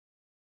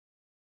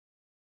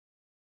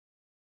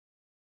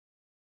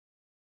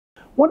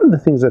One of the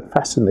things that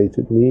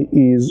fascinated me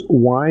is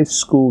why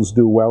schools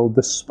do well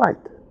despite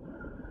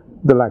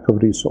the lack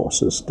of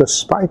resources,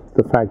 despite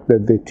the fact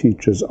that their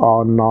teachers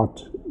are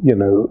not,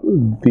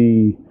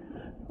 the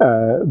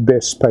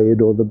best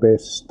paid or the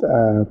best,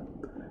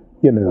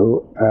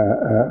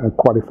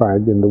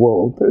 qualified in the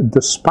world,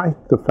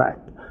 despite the fact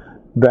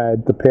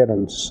that the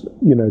parents,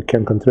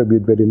 can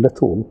contribute very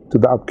little to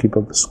the upkeep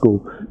of the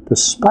school,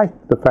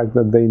 despite the fact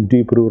that they're in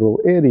deep rural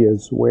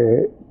areas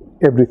where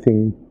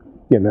everything,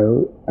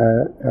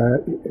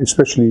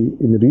 especially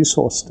in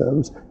resource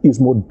terms, is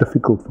more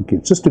difficult for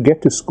kids. Just to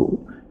get to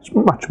school, it's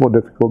much more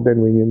difficult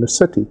than when you're in a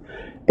city,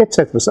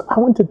 etc. So I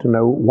wanted to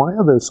know, why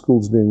are those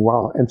schools doing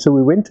well? And so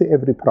we went to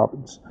every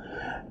province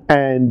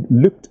and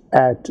looked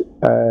at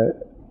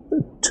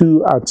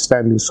 2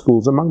 outstanding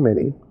schools among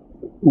many,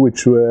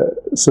 which were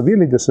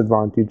severely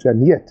disadvantaged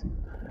and yet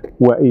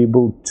were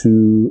able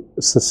to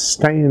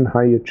sustain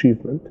high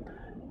achievement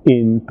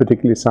in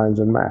particularly science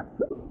and math.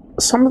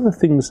 Some of the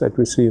things that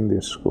we see in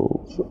these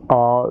schools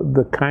are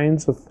the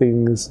kinds of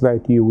things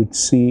that you would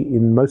see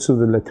in most of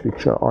the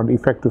literature on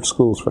effective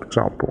schools, for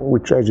example,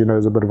 which, as you know,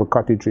 is a bit of a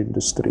cottage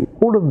industry.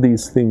 All of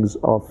these things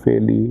are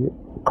fairly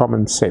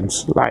common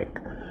sense, like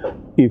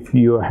if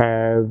you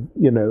have,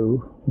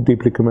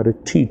 deeply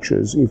committed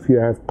teachers, if you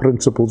have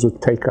principals who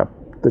take up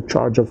the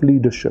charge of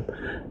leadership,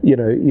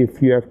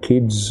 if you have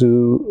kids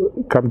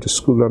who come to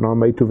school and are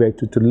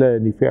motivated to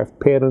learn, if you have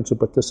parents who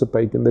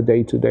participate in the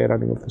day-to-day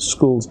running of the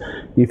schools,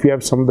 if you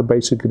have some of the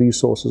basic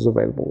resources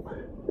available.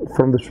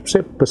 From the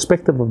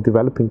perspective of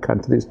developing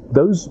countries,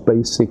 those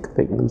basic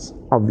things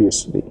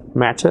obviously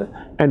matter,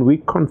 and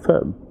we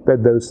confirm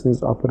that those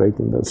things operate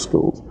in those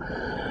schools.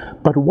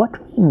 But what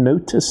we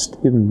noticed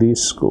in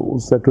these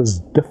schools that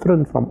was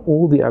different from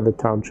all the other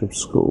township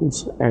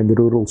schools and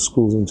rural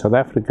schools in South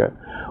Africa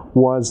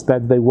was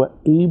that they were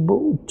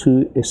able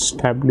to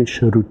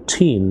establish a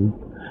routine,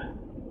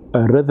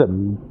 a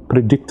rhythm,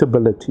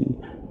 predictability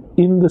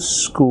in the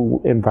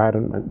school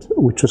environment,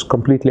 which was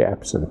completely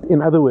absent.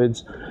 In other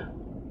words,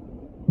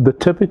 the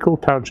typical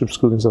township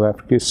school in South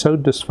Africa is so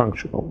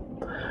dysfunctional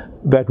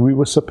that we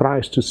were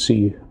surprised to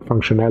see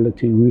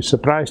functionality. We were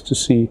surprised to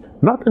see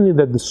not only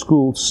that the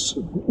schools,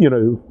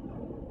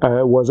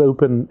 was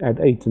open at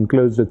 8 and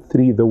closed at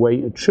 3 the way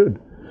it should,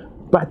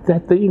 but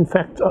that they in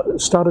fact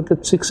started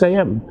at 6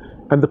 a.m.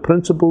 and the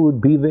principal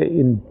would be there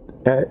in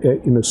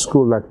a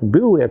school like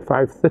Bill at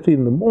 5:30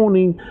 in the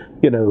morning,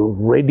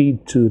 ready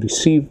to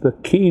receive the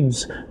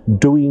kids,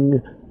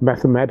 doing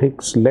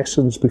mathematics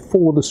lessons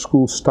before the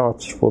school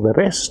starts for the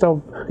rest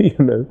of,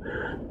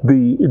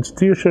 the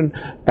institution,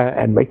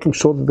 and making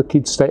sure that the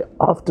kids stay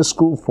after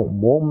school for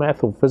more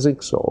math or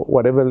physics or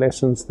whatever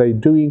lessons they're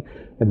doing,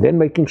 and then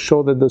making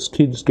sure that those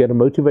kids get a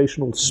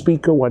motivational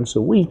speaker once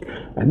a week,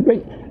 and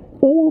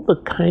all the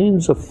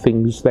kinds of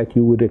things that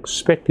you would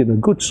expect in a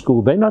good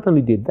school. They not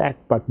only did that,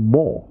 but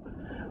more,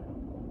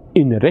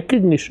 in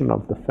recognition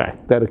of the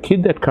fact that a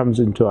kid that comes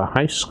into a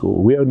high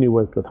school, we only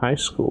worked with high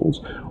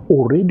schools,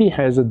 already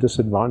has a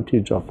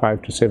disadvantage of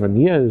 5 to 7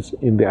 years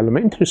in the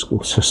elementary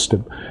school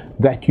system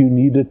that you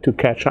needed to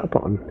catch up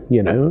on,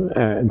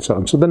 and so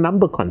on. So the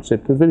number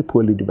concept is very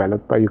poorly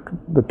developed by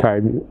the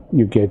time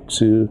you get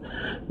to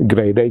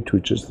grade 8,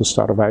 which is the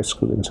start of high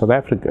school in South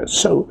Africa.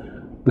 So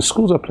the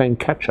schools are playing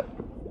catch up,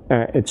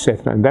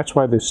 etc. And that's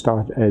why they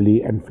start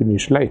early and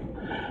finish late.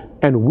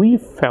 And we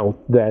felt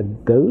that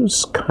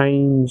those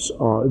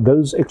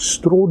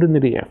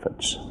extraordinary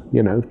efforts,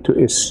 to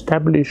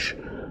establish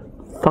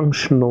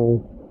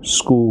functional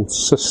school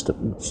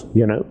systems,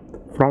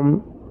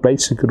 from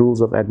basic rules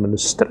of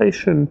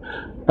administration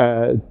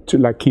to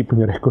like keeping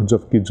records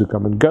of kids who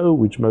come and go,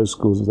 which most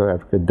schools in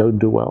South Africa don't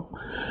do well,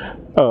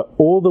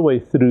 all the way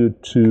through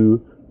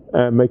to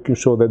making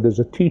sure that there's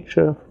a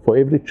teacher for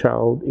every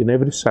child in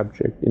every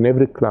subject, in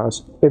every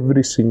class,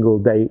 every single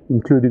day,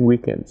 including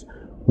weekends.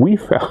 We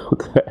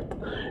felt that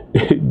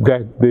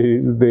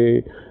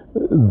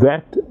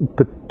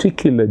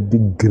particular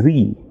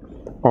degree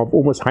of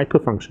almost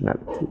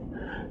hyperfunctionality,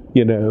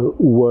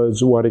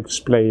 was what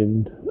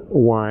explained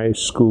why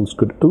schools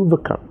could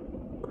overcome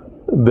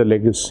the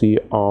legacy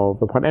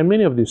of, and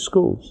many of these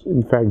schools,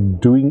 in fact,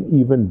 doing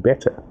even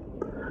better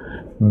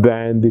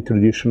than the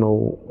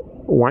traditional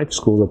white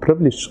schools or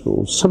privileged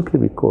schools, simply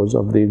because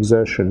of the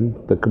exertion,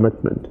 the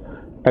commitment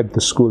at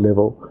the school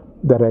level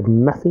that had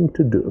nothing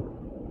to do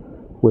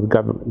with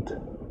government.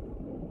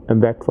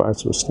 And that for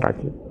us was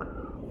striking.